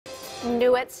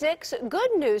New at 6, good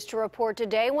news to report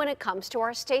today when it comes to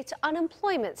our state's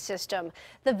unemployment system.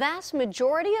 The vast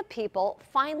majority of people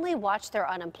finally watch their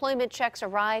unemployment checks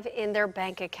arrive in their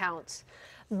bank accounts.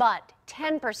 But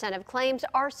 10% of claims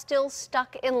are still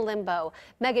stuck in limbo.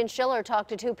 Meghan Schiller talked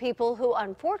to two people who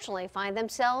unfortunately find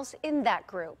themselves in that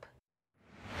group.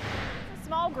 It's a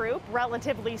small group,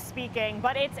 relatively speaking,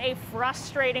 but it's a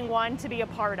frustrating one to be a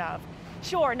part of.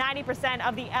 Sure, 90%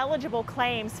 of the eligible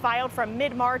claims filed from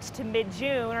mid-March to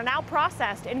mid-June are now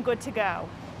processed and good to go.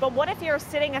 But what if you're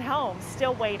sitting at home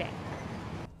still waiting?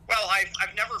 Well,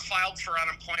 I've never filed for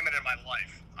unemployment in my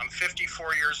life. I'm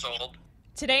 54 years old.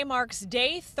 Today marks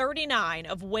day 39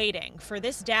 of waiting for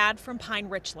this dad from Pine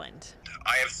Richland.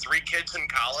 I have 3 kids in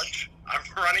college. I'm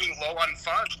running low on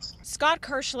funds. Scott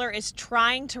Kirschler is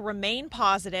trying to remain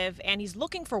positive and he's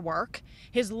looking for work.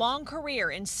 His long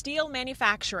career in steel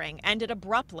manufacturing ended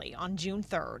abruptly on June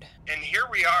 3rd. And here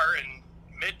we are in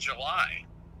mid-July.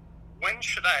 When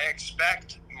should I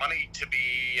expect money to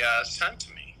be sent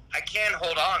to me? I can't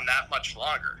hold on that much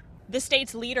longer. The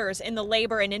state's leaders in the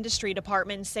labor and industry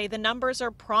departments say the numbers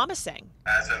are promising.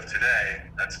 As of today,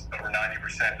 that's over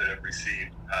 90% that have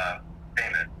received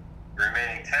payment. The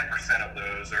remaining 10% of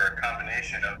those are a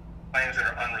combination of claims that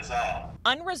are unresolved.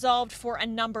 Unresolved for a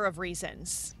number of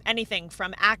reasons. Anything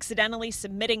from accidentally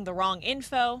submitting the wrong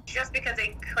info. Just because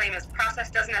a claim is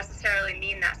processed doesn't necessarily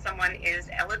mean that someone is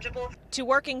eligible. To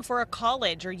working for a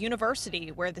college or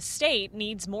university where the state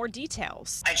needs more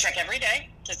details. I check every day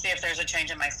to see if there's a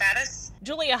change in my status.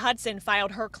 Julia Hudson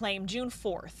filed her claim June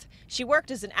 4th. She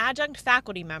worked as an adjunct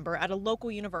faculty member at a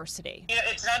local university. You know,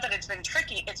 it's not that it's been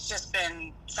tricky, it's just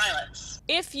been silence.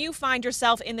 If you find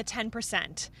yourself in the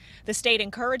 10%, the state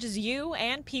encourages you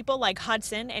and people like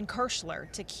Hudson and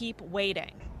Kirschler to keep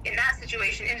waiting. In that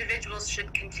situation, individuals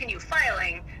should continue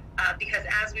filing because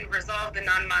as we resolve the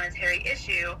non-monetary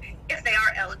issue, if they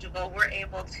are eligible, we're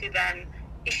able to then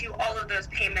issue all of those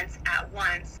payments at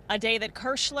once. A day that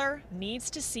Kirschler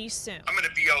needs to see soon. I'm going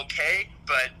to be okay,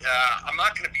 but I'm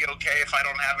not going to be okay if I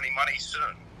don't have any money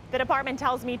soon. The department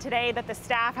tells me today that the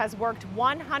staff has worked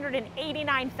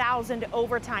 189,000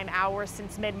 overtime hours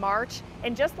since mid-March.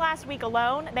 And just last week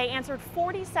alone, they answered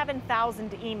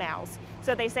 47,000 emails.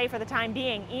 So they say for the time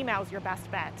being, email's your best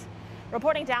bet.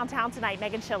 Reporting downtown tonight,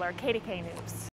 Meghan Schiller, KDKA News.